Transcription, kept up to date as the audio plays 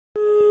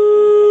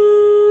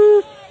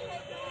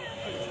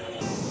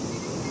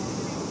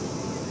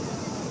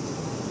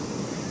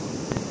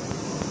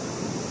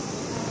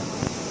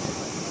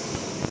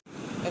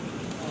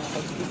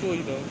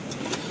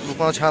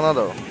কোনো ছানা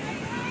দাও।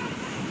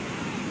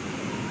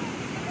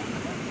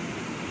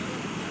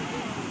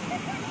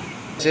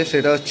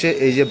 সেটা হচ্ছে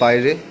এই যে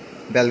বাইরে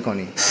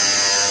ব্যালকনি,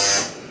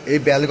 এই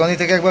ব্যালকনি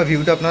থেকে একবার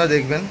ভিউটা আপনারা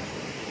দেখবেন,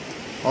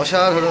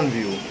 অসাধারণ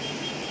ভিউ,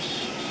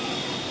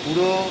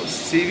 পুরো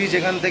সি বিচ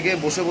এখান থেকে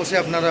বসে বসে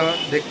আপনারা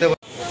দেখতে পাবেন।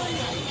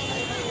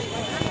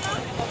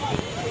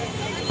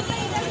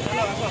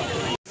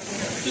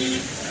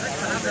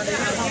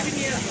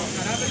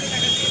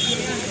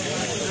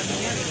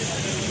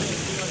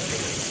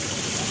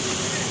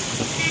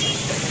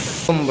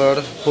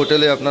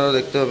 হোটেলে আপনারা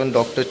দেখতে পাবেন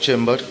ডক্টর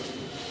চেম্বার।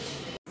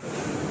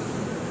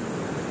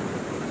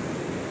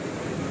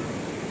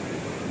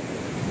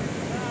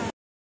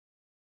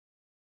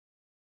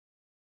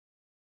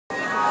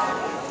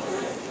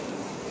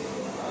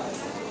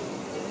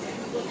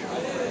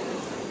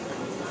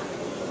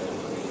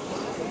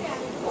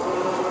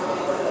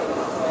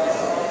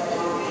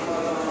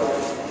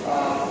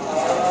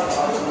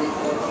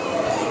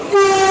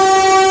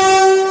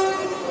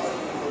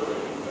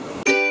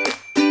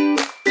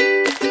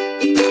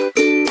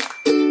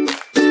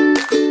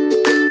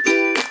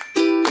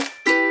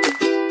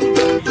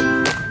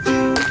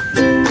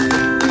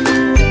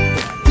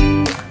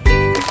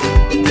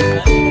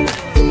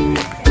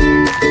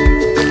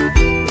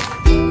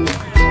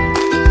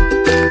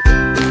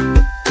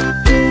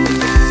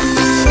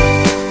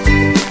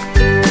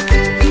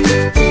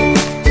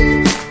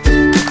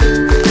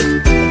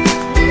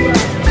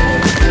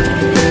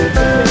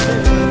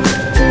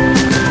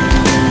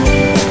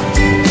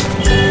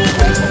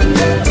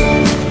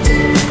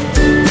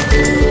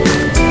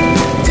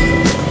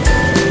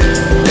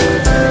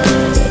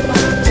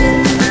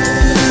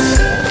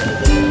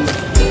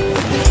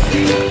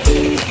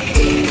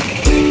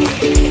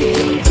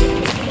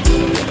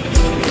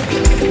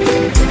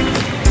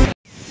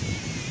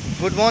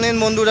 গুড মর্নিং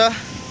বন্ধুরা,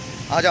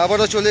 আজ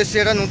আবারও চলে এসেছি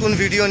একটা নতুন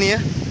ভিডিও নিয়ে।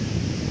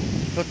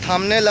 তো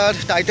থাম্বনেল আর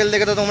টাইটেল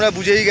দেখে তো তোমরা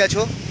বুঝেই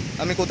গেছো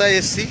আমি কোথায়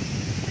এসেছি।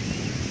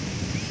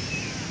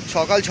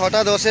 সকাল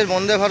 6:10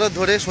 বন্দে ভারত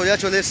ধরে সোজা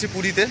চলে এসেছি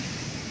পুরীতে।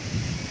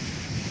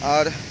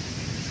 আর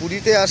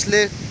পুরীতে আসলে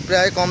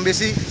প্রায় কম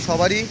বেশি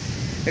সবারই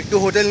একটু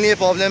হোটেল নিয়ে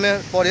প্রবলেমে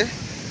পড়ে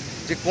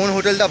যে কোন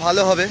হোটেলটা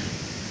ভালো হবে।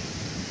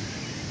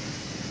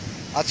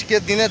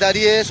 আজকের দিনে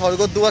দাঁড়িয়ে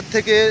স্বর্গদ্বার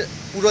থেকে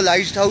পুরো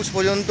লাইট হাউস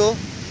পর্যন্ত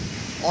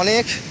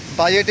অনেক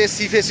বাজেটে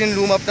সি ফেসিং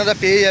রুম আপনারা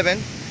পেয়ে যাবেন।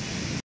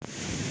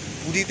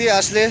 পুরীতে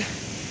আসলে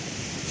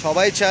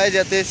সবাই চায়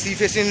যাতে সি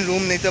ফেসিং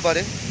রুম নিতে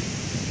পারে,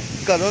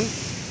 কারণ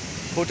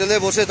হোটেলে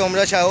বসে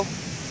তোমরা চাও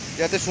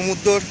যাতে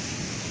সমুদ্রর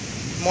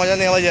মজা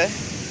নেওয়া যায়।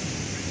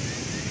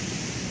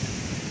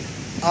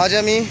 আজ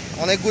আমি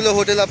অনেকগুলো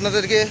হোটেল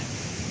আপনাদেরকে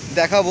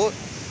দেখাবো,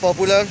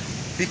 পপুলার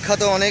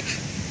বিখ্যাত অনেক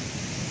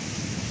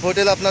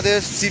হোটেল আপনাদের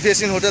সি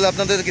ফেসিং হোটেল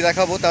আপনাদেরকে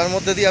দেখাবো। তার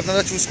মধ্যে দিয়ে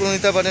আপনারা চুজ করে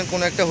নিতে পারেন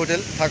কোনো একটা হোটেল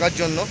থাকার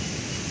জন্য।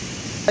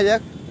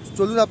 যাক,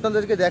 চলুন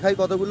আপনাদেরকে দেখাই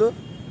কতগুলো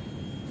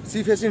সি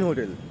ফেসিং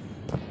হোটেল।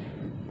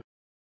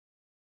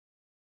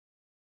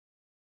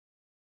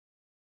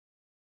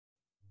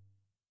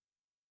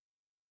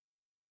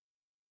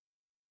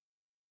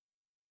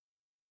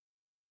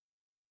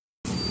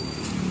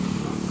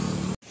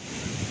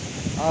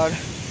 আর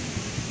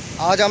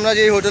আজ আমরা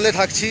যেই হোটেলে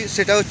থাকছি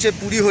সেটা হচ্ছে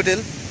পুরী হোটেল।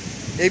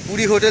 এই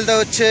পুরী হোটেলটা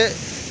হচ্ছে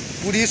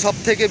পুরীর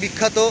সবথেকে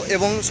বিখ্যাত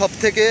এবং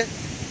সবথেকে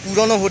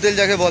পুরনো হোটেল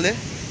যাকে বলে।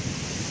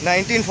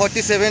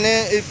 1947-এ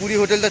এই পুরী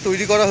হোটেলটা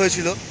তৈরি করা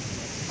হয়েছিল।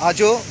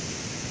 আজও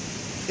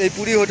এই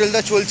পুরী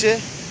হোটেলটা চলছে,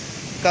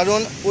 কারণ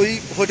ওই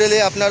হোটেলে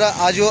আপনারা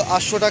আজও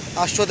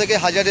 800 থেকে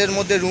 1000-এর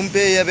মধ্যে রুম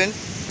পেয়ে যাবেন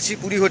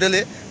পুরী হোটেলে।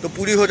 তো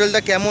পুরী হোটেলটা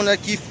কেমন আর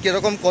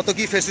কীরকম কত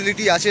কী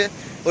ফেসিলিটি আছে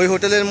ওই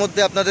হোটেলের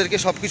মধ্যে আপনাদেরকে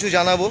সব কিছু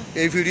জানাবো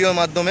এই ভিডিওর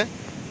মাধ্যমে।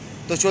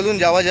 তো চলুন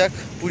যাওয়া যাক,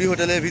 পুরী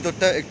হোটেলের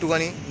ভিতরটা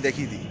একটুখানি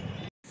দেখিয়ে দিই।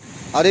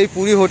 আর এই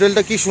পুরী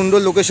হোটেলটা কি সুন্দর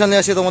লোকেশানে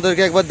আছে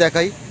তোমাদেরকে একবার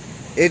দেখাই।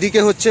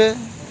 এদিকে হচ্ছে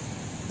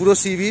পুরো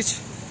সি বিচ,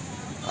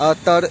 আর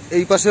তার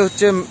এই পাশে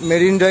হচ্ছে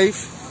marine drive,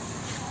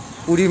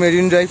 Puri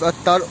marine drive, আর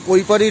তার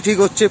ওই পারেই ঠিক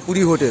হচ্ছে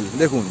পুরী হোটেল।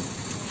 দেখুন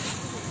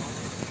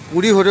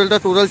পুরী হোটেলটা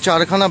টোটাল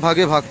 4খানা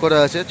ভাগে ভাগ করা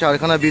আছে,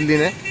 4খানা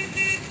বিল্ডিংয়ে।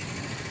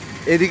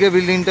 এদিকে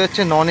বিল্ডিংটা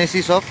হচ্ছে নন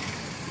এসি সব,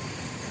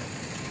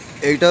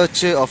 এইটা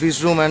হচ্ছে অফিস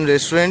রুম অ্যান্ড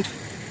রেস্টুরেন্ট,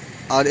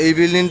 আর এই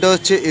বিল্ডিংটা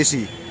হচ্ছে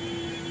এসি।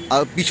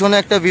 আর পিছনে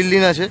একটা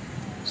বিল্ডিং আছে,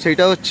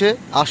 সেটা হচ্ছে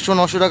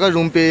 800-900 টাকার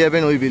রুম পেয়ে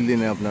যাবেন ওই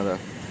বিল্ডিংয়ে আপনারা।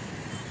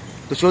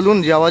 তো চলুন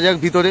যাওয়া যাক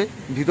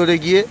ভিতরে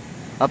গিয়ে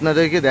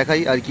আপনাদেরকে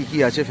দেখাই আর কি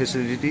আছে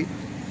ফেসিলিটি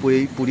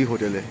এই পুরী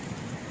হোটেলে।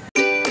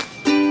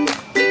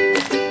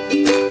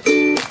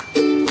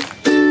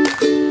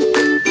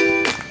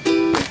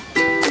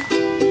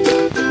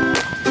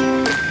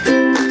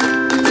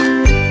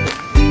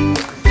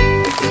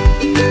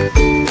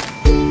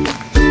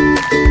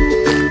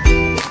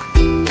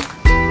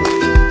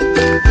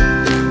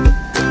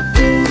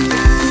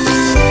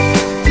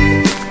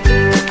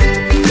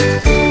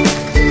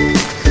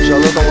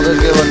 চলো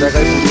তোমাদেরকে এবার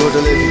দেখাই পুরী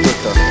হোটেলের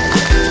ভিতরটা।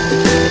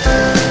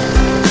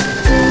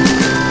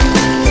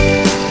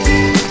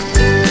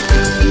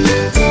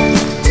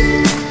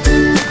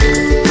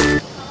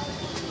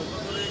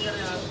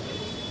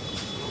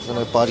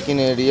 পার্কিং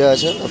এরিয়া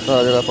আছে,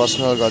 আপনারা যারা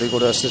পার্সোনাল গাড়ি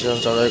করে আসতে চান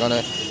তারা এখানে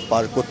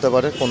পার্ক করতে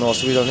পারে, কোনো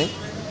অসুবিধা নেই।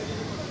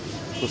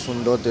 খুব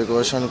সুন্দর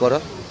ডেকোরেশন করা।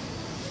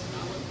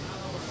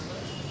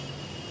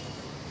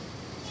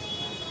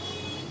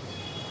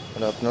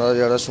 আর আপনারা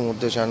যারা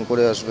সমুদ্রে চান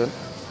করে আসবেন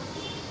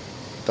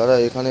তারা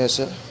এখানে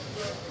এসে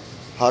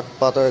হাত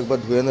পাতা একবার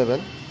ধুয়ে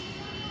নেবেন।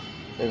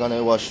 এখানে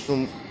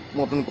ওয়াশরুম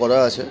মতন করা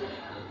আছে,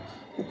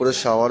 উপরে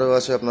শাওয়ারও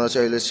আছে, আপনারা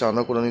চাইলে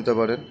স্নানও করে নিতে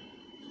পারেন।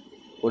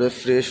 করে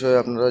ফ্রেশ হয়ে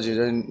আপনারা যে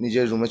যার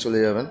নিজের রুমে চলে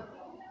যাবেন।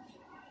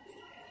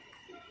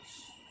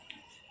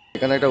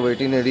 এখানে একটা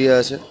ওয়েটিং এরিয়া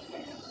আছে,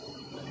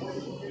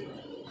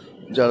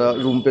 যারা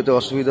রুম পেতে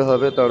অসুবিধা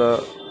হবে তারা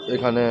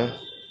এখানে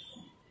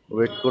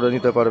ওয়েট করে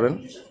নিতে পারবেন।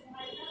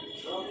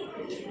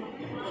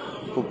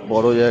 খুব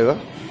বড় জায়গা।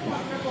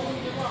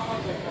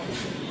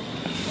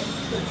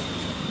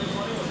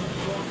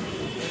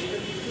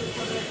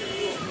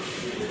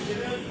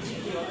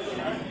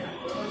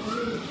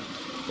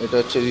 এটা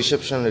হচ্ছে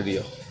রিসেপশন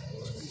এরিয়া,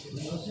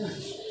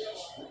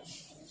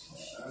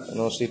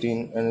 সিটিং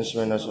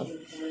অ্যারেঞ্জমেন্ট আছে।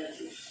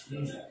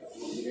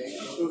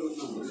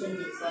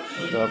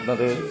 তো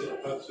আপনাদের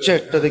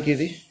চেয়ারটা দেখিয়ে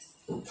দিই।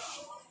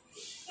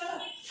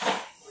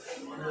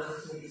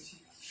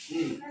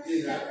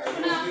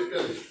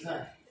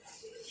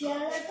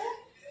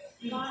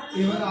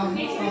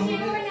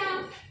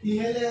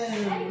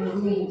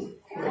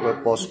 একবার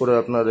পজ করে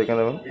আপনারা দেখে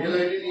নেবেন।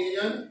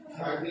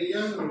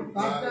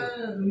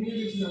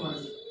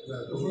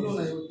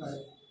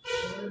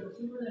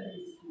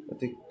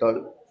 তার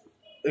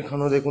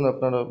এখানেও দেখুন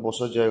আপনারা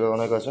বসার জায়গা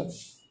অনেক আছে।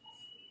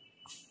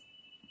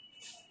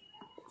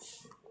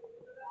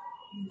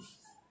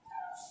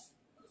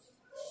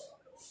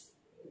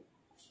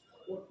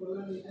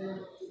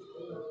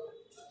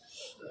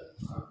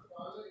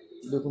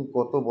 দেখুন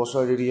কত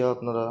বসার এরিয়া,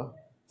 আপনারা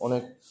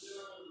অনেক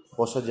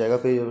বসার জায়গা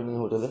পেয়ে যাবেন এই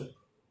হোটেলে।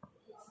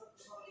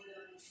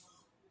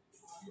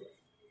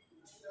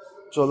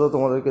 চলো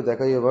তোমাদেরকে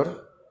দেখাই এবার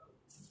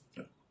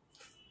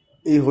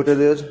এই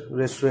হোটেলের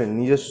রেস্টুরেন্ট।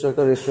 নিজস্ব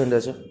একটা রেস্টুরেন্ট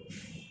আছে,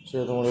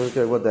 সেটা তোমাদেরকে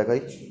একবার দেখাই।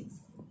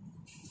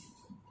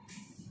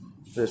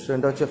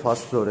 রেস্টুরেন্টটা হচ্ছে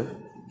ফার্স্ট ফ্লোরে।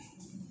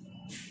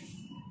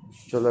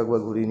 চলো একবার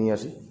ঘুরিয়ে নিয়ে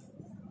আসি।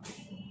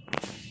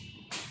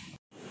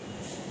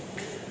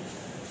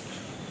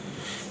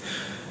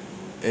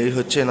 এই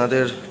হচ্ছে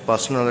এনাদের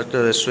পার্সোনাল একটা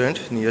রেস্টুরেন্ট,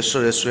 নিজস্ব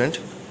রেস্টুরেন্ট।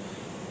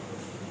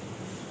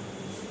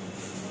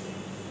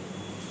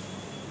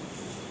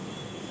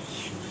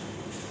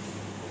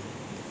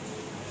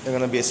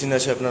 এখানে বেসিন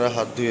আছে, আপনারা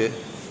হাত ধুয়ে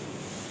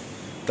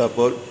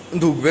তারপর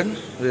ঢুকবেন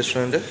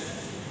রেস্টুরেন্টে।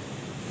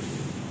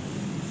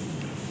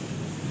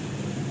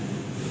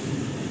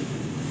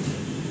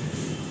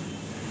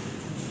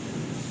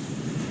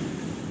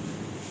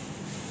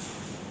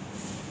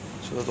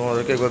 চলো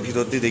তোমাদেরকে একবার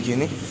ভিতর দিয়ে দেখিয়ে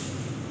নিই।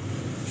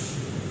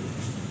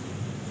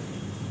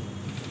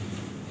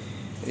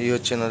 এই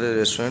হচ্ছে এনাদের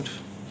রেস্টুরেন্ট।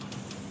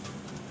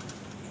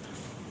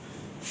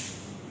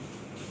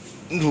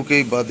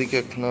 ঢুকেই বাঁদিকে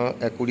একটা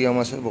অ্যাকুরিয়াম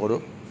আছে বড়,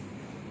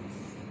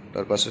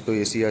 তার পাশে তো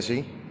এসি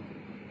আছেই।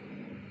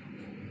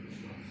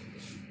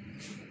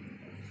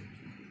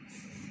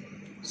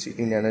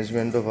 সিটিং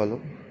অ্যারেঞ্জমেন্টও ভালো,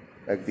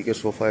 একদিকে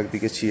সোফা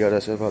একদিকে চেয়ার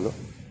আছে ভালো।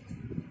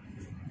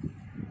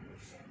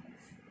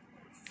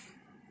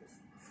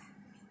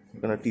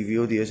 এখানে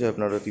টিভিও দিয়েছে,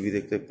 আপনারা টিভি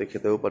দেখতে দেখতে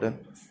খেতেও পারেন।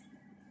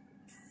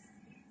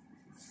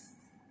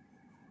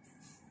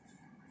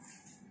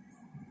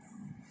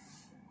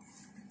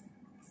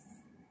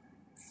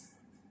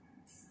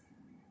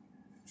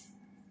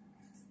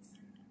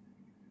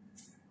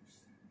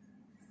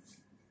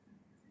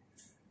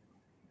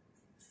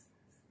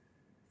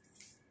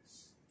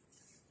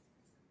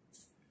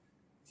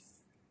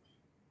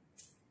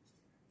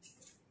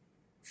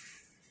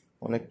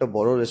 অনেকটা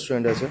বড়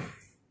রেস্টুরেন্ট আছে,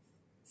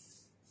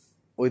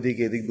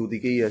 ওইদিকে এদিক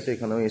দুদিকেই আছে।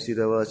 এখানেও এসি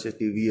দেওয়া আছে,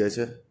 টিভি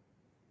আছে,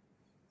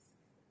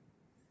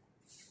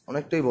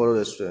 অনেকটাই বড়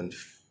রেস্টুরেন্ট।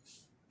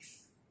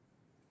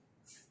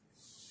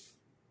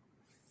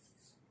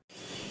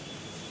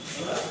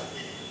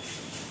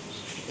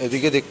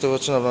 এদিকে দেখতে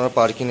পাচ্ছেন আপনারা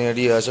পার্কিং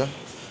এরিয়া আছে,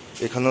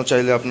 এখানেও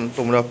চাইলে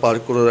তোমরা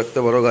পার্ক করে রাখতে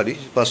পারো গাড়ি,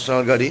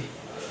 পার্সোনাল গাড়ি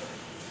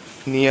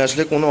নিয়ে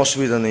আসলে কোনো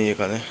অসুবিধা নেই।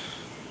 এখানে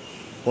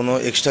কোনো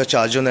এক্সট্রা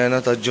চার্জও নেয় না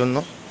তার জন্য।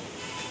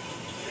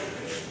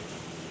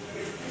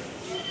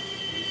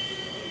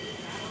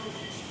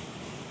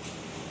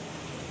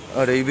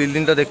 আর এই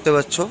বিল্ডিংটা দেখতে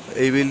পাচ্ছ,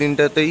 এই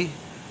বিল্ডিংটাতেই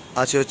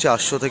আছে হচ্ছে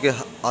 800 থেকে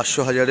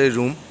 800,000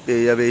 রুম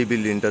পেয়ে যাবে এই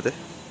বিল্ডিংটাতে।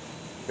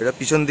 এটা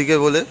পিছন দিকে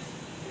বলে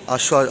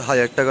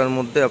 800,000 টাকার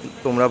মধ্যে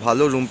তোমরা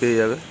ভালো রুম পেয়ে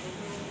যাবে।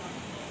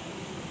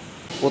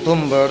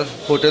 প্রথমবার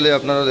হোটেলে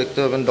আপনারা দেখতে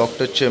পাবেন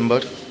ডক্টর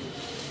চেম্বার।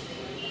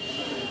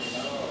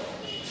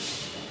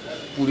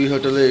 পুরী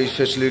হোটেলে এই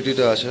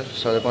ফেসিলিটিটা আছে,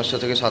 5:30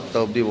 থেকে 7টা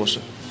অবধি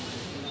বসে।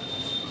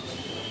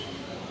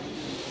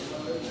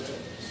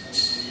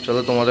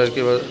 চলো তোমাদেরকে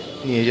এবার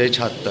নিয়ে যাই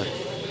ছাদটায়।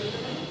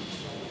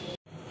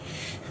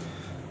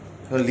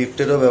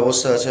 লিফটেরও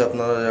ব্যবস্থা আছে,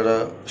 আপনারা যারা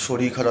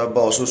শরীর খারাপ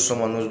বা অসুস্থ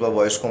মানুষ বা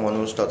বয়স্ক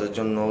মানুষ তাদের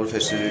জন্য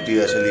ফেসিলিটি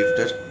আছে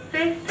লিফটের।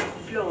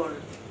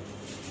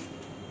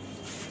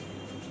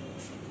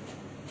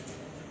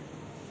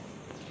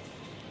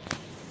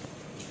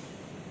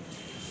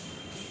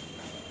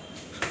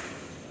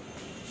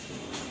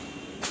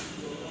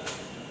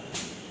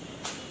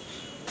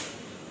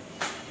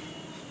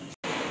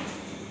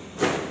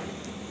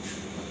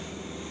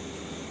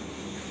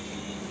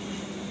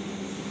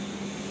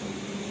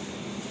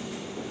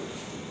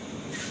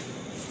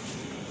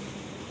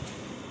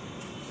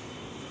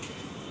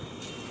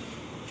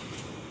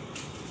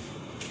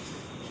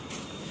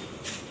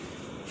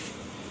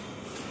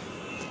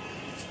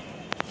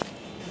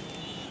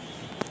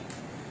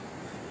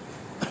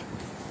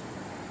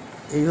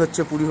 এই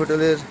হচ্ছে পুরী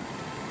হোটেলের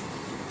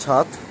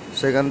ছাদ,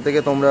 সেখান থেকে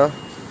তোমরা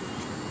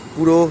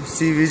পুরো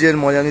সি বিচের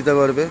মজা নিতে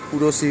পারবে।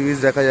 পুরো সি বিচ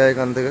দেখা যায়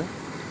এখান থেকে,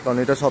 কারণ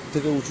এটা সব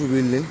থেকে উঁচু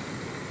বিল্ডিং।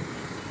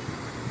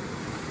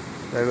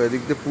 দেখো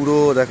এদিক দিয়ে পুরো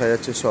দেখা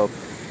যাচ্ছে সব।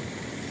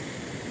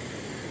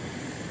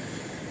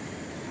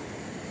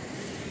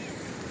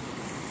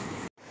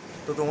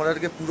 তো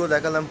তোমাদেরকে পুরো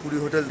দেখালাম পুরী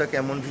হোটেলটা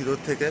কেমন ভিতর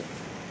থেকে,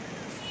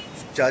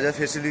 যা যা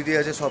ফেসিলিটি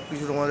আছে সব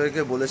কিছু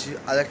তোমাদেরকে বলেছি।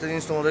 আর একটা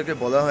জিনিস তোমাদেরকে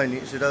বলা হয়নি,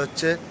 সেটা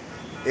হচ্ছে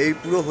এই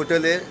পুরো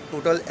হোটেলে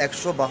টোটাল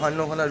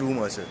 152খানা রুম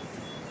আছে।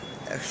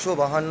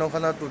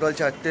 152খানা টোটাল,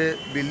 4টে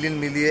বিল্ডিং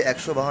মিলিয়ে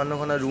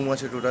 152খানা রুম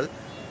আছে টোটাল।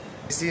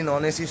 এসি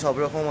নন এসি সব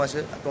রকম আছে।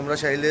 তোমরা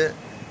চাইলে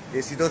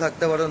এসিতেও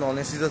থাকতে পারো, নন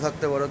এসিতেও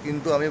থাকতে পারো,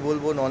 কিন্তু আমি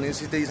বলবো নন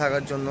এসিতেই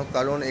থাকার জন্য,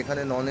 কারণ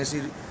এখানে নন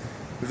এসির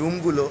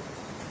রুমগুলো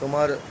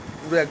তোমার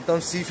পুরো একদম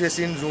সি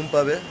ফেসিং রুম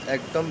পাবে।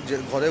 একদম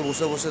ঘরে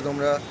বসে বসে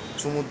তোমরা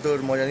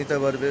সমুদ্রের মজা নিতে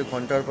পারবে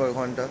ঘন্টার পর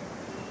ঘন্টা।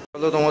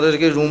 চলো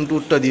তোমাদেরকে রুম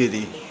ট্যুরটা দিয়ে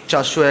দিই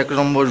 401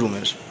 নম্বর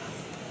রুমের।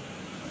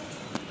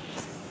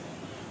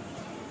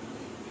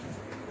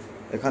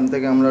 এখান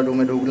থেকে আমরা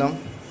রুমে ঢুকলাম,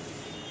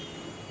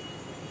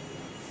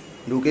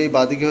 ঢুকেই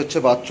বাদিকে হচ্ছে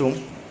বাথরুম।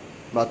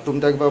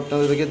 বাথরুমটা একবার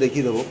আপনাদেরকে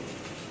দেখিয়ে দেবো।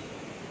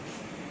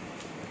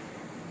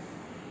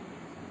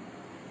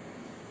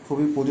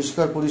 খুবই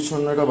পরিষ্কার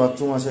পরিচ্ছন্ন একটা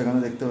বাথরুম আছে এখানে,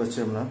 দেখতে পাচ্ছি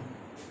আমরা।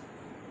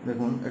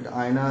 দেখুন, একটা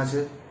আয়না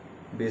আছে,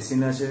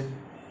 বেসিন আছে,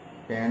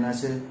 প্যান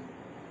আছে,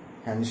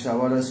 হ্যান্ড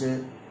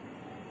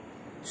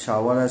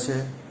শাওয়ার আছে।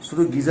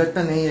 শুধু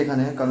গিজারটা নেই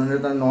এখানে, কারণ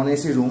এটা নন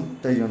এসি রুম,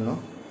 তাই জন্য।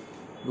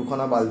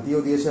 দুখানা বালতিও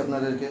দিয়েছে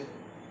আপনাদেরকে,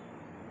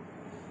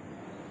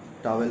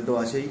 টাওয়েল তো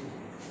আছেই।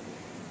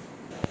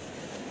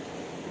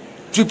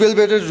 ট্রিপল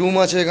বেডের রুম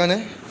আছে এখানে,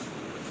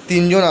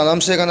 3জন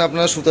আরামসে এখানে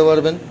আপনারা শুতে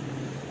পারবেন।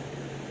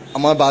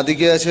 আমার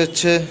বাদিকে আছে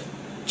হচ্ছে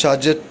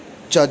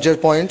চার্জের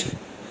পয়েন্ট,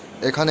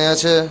 এখানে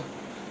আছে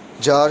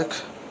জার্ক,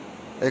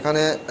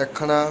 এখানে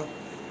একখানা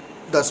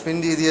ডাস্টবিন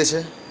দিয়ে দিয়েছে,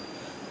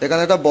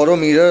 এখানে একটা বড়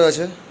মিরর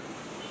আছে,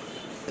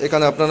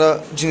 এখানে আপনারা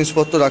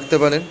জিনিসপত্র রাখতে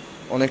পারেন,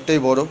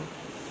 অনেকটাই বড়।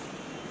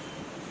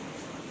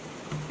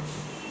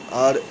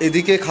 আর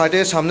এদিকে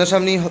খাটের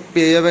সামনাসামনি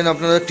পেয়ে যাবেন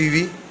আপনারা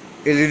টিভি,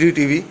 এলইডি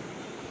টিভি।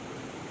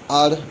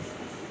 আর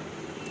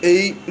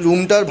এই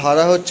রুমটার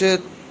ভাড়া হচ্ছে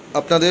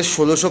আপনাদের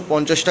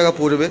 1650 টাকা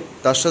পড়বে,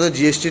 তার সাথে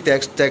জিএসটি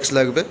ট্যাক্স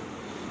লাগবে।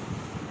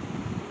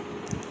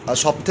 আর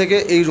সব থেকে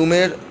এই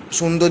রুমের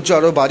সৌন্দর্য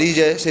আরও বাড়িয়ে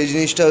যায় সেই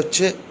জিনিসটা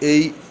হচ্ছে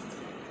এই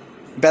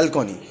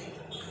ব্যালকনি।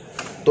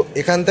 তো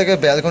এখান থেকে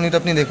ব্যালকনিটা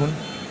আপনি দেখুন,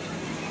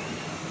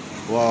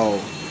 ওয়াও,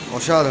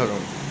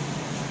 অসাধারণ।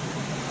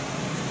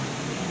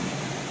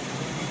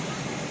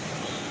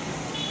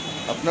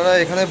 আপনারা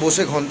এখানে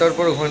বসে ঘন্টার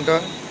পর ঘন্টা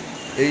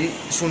এই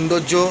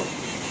সৌন্দর্য,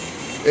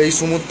 এই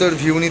সমুদ্রের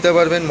ভিউ নিতে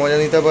পারবেন, মজা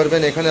নিতে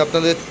পারবেন। এখানে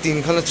আপনাদের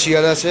 3খানা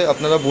চেয়ার আছে,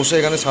 আপনারা বসে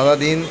এখানে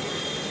সারাদিন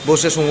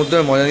বসে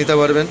সমুদ্রের মজা নিতে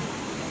পারবেন।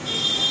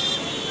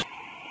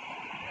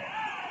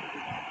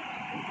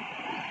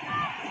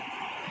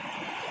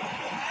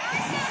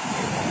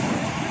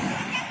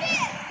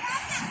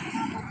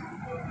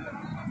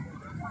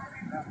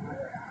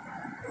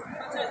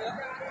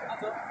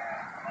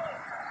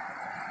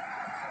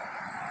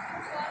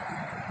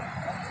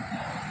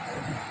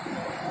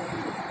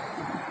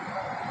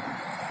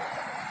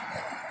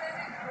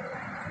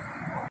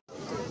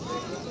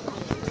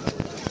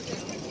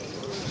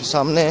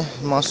 সামনে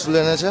মাছ তুলে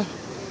এনেছে,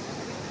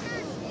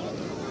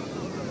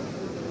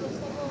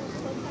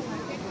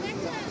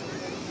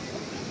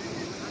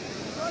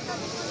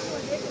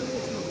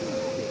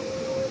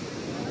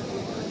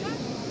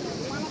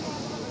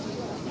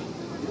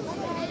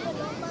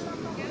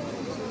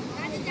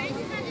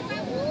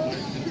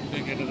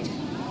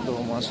 তো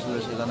মাছ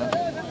তুলেছে এখানে।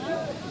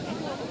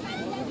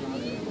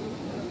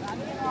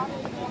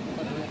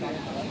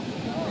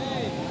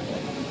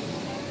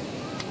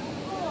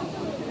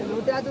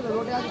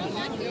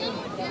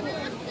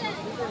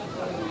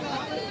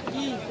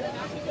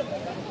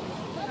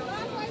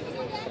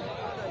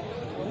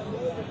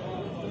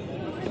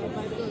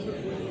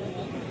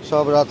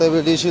 সব রাতে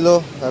বেরিয়েছিল,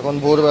 এখন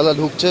ভোরবেলা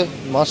ঢুকছে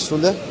মাছ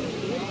তুলে।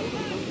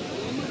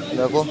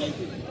 দেখো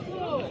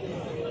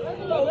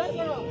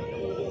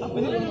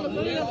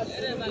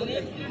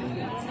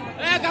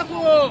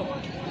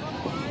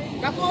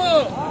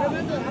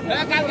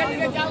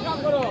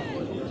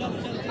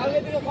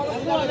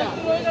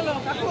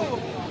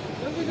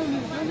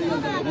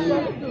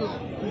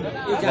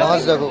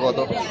মাছ, দেখো কত।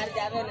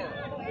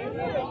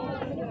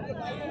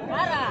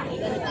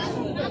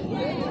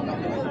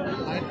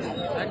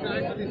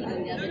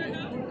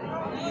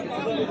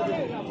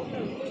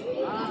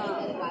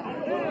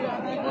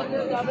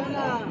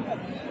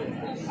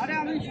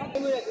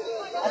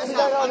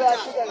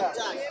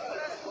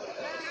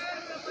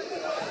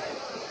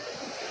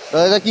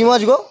 এটা কি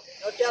মাছ গো?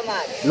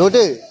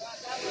 লোটে।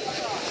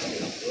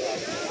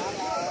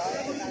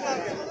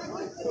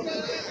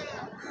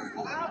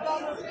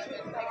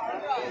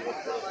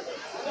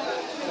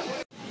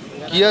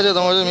 কি আছে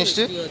তোমাদের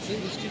মিষ্টি?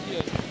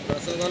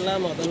 রসগোল্লা,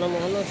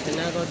 মদনমোহন,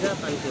 ছানা গজা,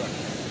 পান্তুয়া।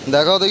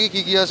 দেখাও দেখি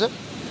কি কি আছে।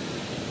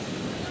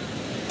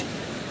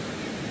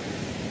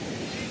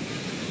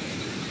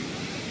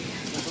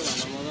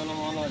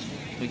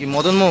 আছে, কি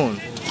মদনমোহন?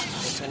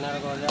 সেনার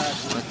গজা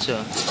আছে, আচ্ছা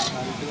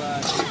পান্তুয়া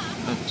আছে,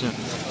 আচ্ছা,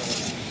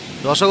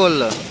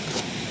 রসগোল্লা।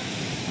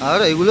 আর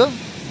এগুলো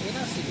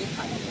এটা সিধে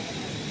খাই।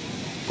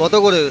 কত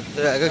করে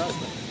এক একটা?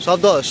 সব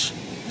 10?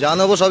 যা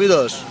নেবো সবই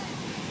 10?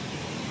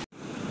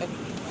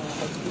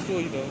 দুটো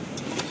ওই দাও।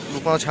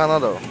 দুটো ছানা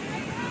দাও।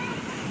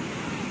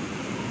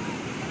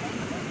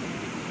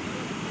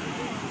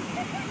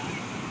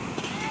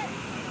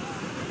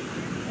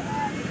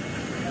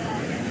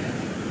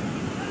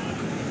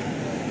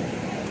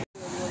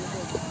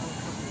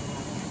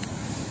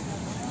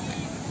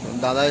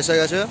 দাদা এসে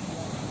গেছে,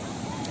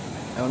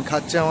 এখন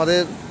খাচ্ছে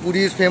আমাদের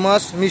পুরীর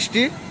ফেমাস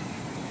মিষ্টি।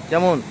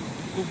 কেমন?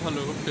 খুব ভালো,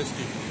 খুব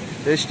টেস্টি।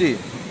 টেস্টি।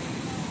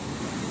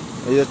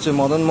 এই হচ্ছে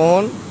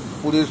মদনমোহন,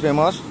 পুরীর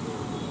ফেমাস।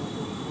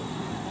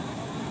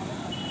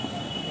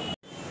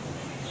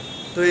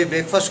 তো এই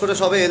ব্রেকফাস্ট করে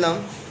সবে এলাম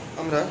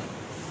আমরা।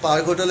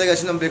 পার্ক হোটেলে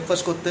গেছিলাম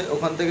ব্রেকফাস্ট করতে,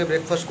 ওখান থেকে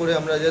ব্রেকফাস্ট করে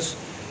আমরা জাস্ট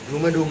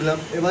রুমে ঢুকলাম।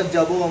 এবার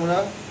যাব আমরা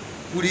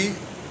পুরী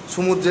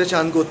সমুদ্রে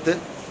চান করতে।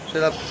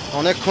 সেটা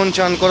অনেকক্ষণ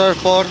চান করার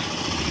পর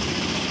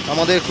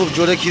আমাদের খুব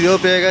জোরে খিদেও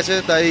পেয়ে গেছে,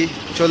 তাই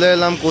চলে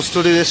এলাম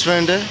কস্তুরী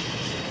রেস্টুরেন্টে।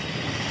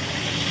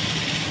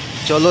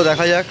 চলো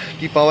দেখা যাক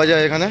কি পাওয়া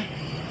যায় এখানে।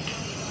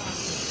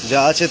 যা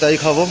আছে তাই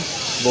খাবো,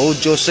 বহুত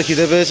জোরসে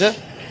খিদে পেয়েছে।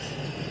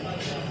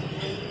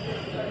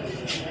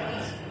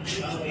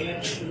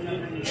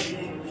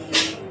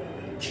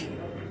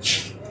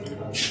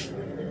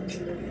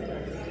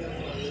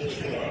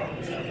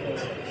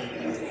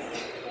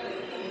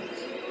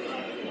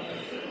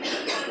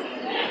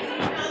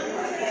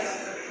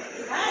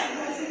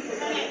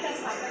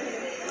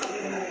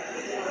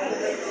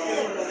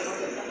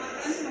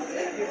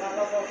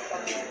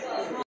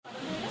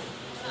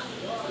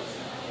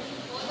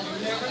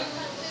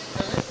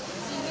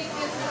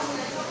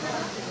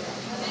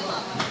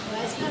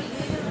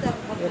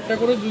 একটা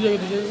করে দু জায়গায়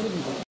করে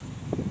দিতে।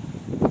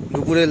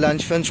 দুপুরে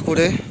লাঞ্চ ফাঞ্চ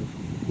করে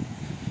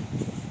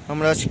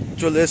আমরা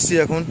চলে এসেছি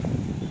এখন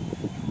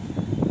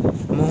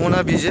মোহনা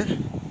বিচে।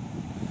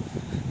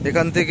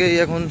 এখান থেকেই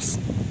এখন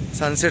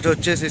সানসেট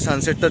হচ্ছে, সেই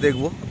সানসেটটা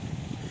দেখব।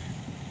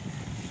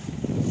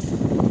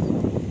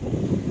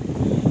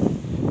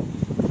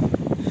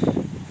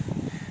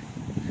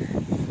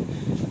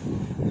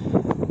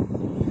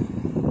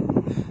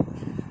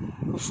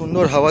 খুব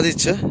সুন্দর হাওয়া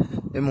দিচ্ছে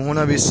এই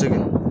মোহনা বিচ থেকে।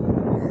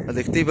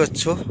 দেখতেই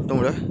পাচ্ছ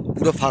তোমরা,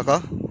 পুরো ফাঁকা,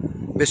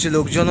 বেশি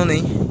লোকজনও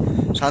নেই,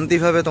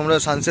 শান্তিভাবে তোমরা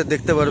সানসেট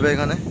দেখতে পারবে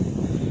এখানে।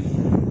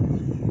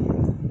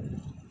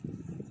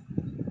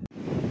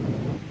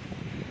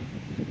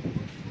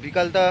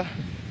 বিকালটা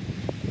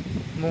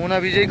মোহনা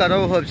বিচেই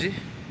কাটাবো ভাবছি,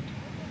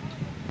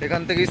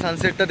 এখান থেকেই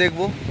সানসেটটা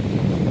দেখবো।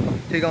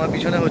 ঠিক আমার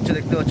পিছনে হচ্ছে,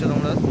 দেখতে পাচ্ছ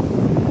তোমরা,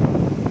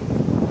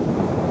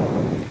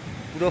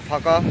 পুরো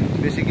ফাঁকা,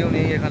 বেশি কেউ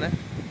নেই এখানে।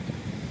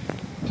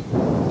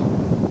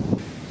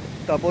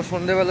 তারপর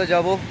সন্ধেবেলা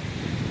যাব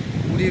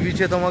পুরী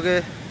বিচে,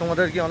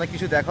 তোমাদেরকে অনেক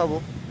কিছু দেখাবো,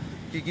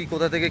 কি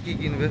কোথা থেকে কি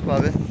কিনবে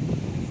পাবে।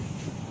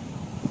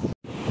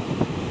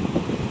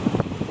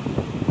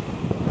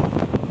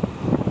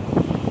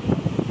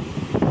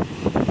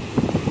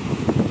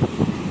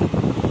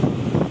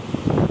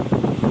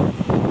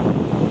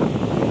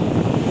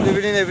 Good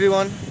evening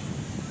everyone.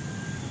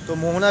 তো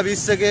মোহনা বিচ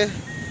থেকে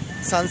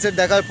সানসেট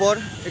দেখার পর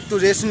একটু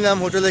রেস্ট নিলাম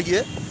হোটেলে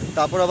গিয়ে,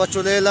 তারপর আবার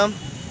চলে এলাম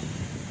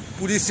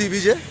পুরী সি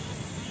বিচে।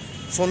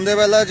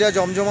 সন্ধেবেলা যা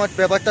জমজমাট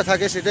ব্যাপারটা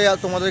থাকে সেটাই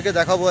তোমাদেরকে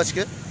দেখাবো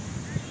আজকে।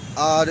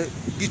 আর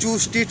কিছু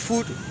স্ট্রিট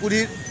ফুড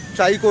পুরীর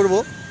ট্রাই করব।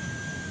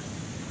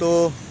 তো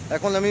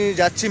এখন আমি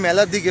যাচ্ছি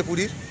মেলার দিকে।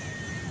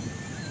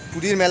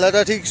 পুরীর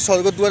মেলাটা ঠিক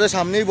স্বর্গদ্বারের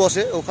সামনেই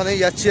বসে,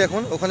 ওখানেই যাচ্ছি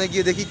এখন। ওখানে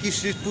গিয়ে দেখি কি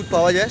স্ট্রিট ফুড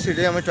পাওয়া যায়,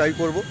 সেটাই আমি ট্রাই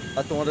করব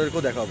আর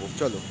তোমাদেরকেও দেখাবো।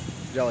 চলো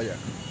যাওয়া যাক।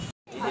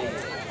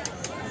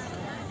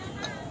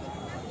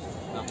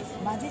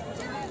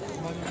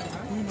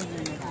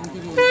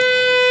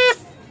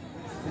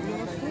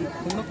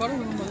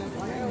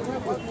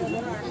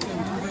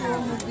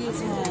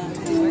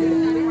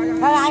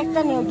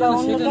 আরেকটা নেই, ওটা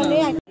অন্যটা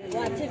নেই।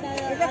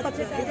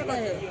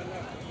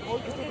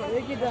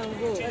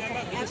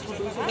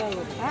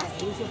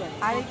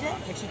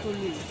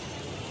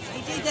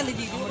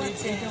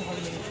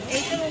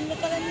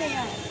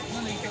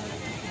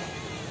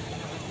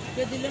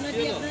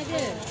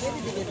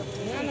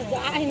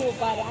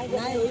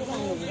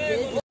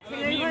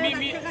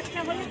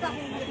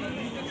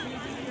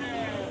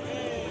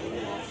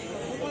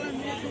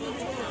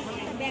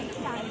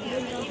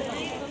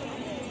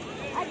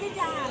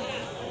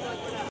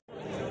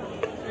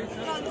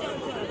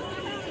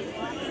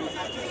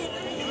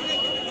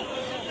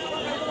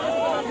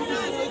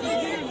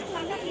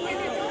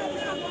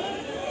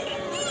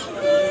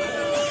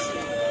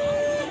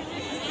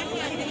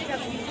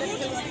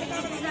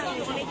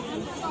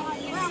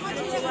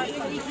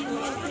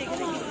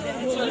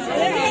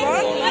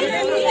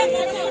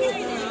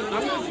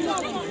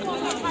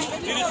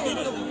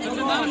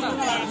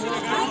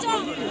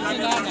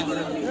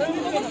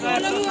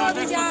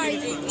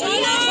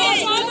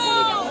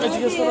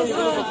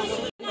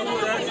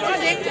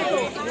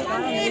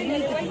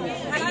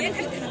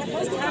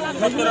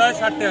 70 হয়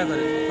 60 টাকা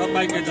করে সব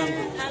বাইকের দাম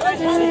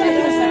 60 টাকা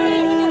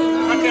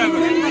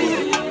করে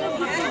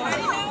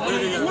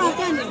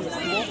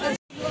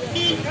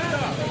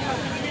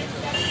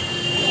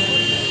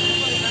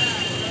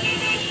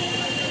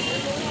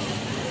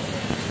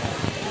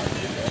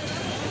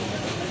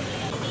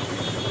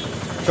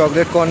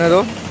চকলেট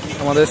কর্নেরও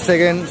আমাদের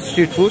সেকেন্ড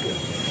স্ট্রিট ফুড।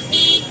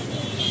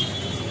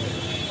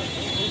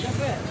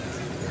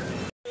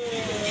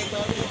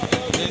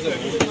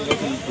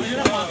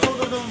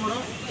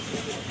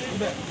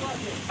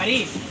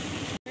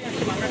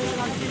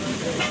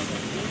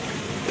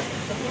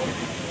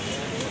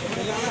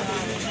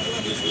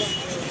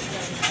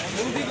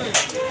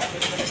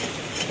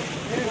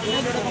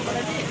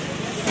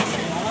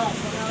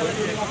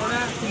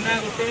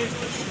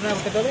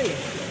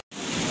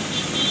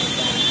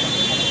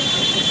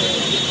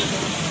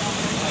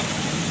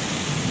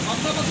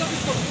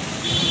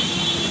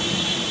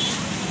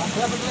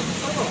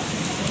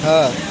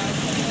 হ্যাঁ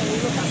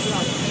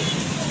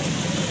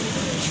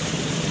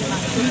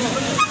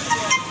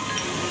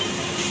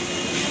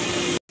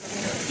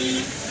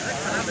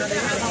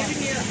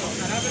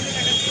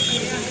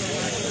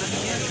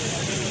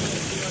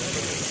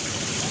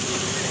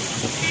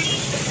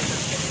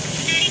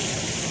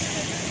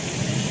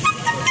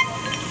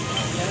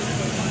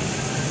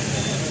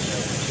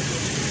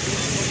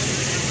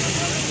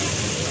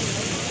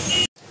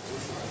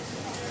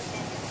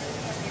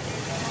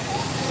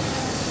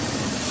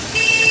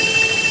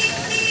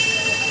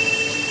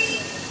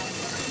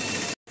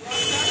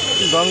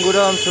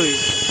গঙ্গুরাম সুইট,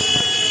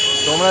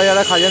 তোমরা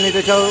যারা খাজা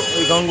নিতে চাও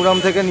ওই গঙ্গুরাম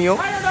থেকে নিও,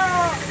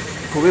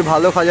 খুবই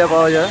ভালো খাজা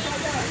পাওয়া যায়,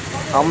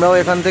 আমরাও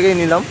এখান থেকেই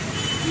নিলাম।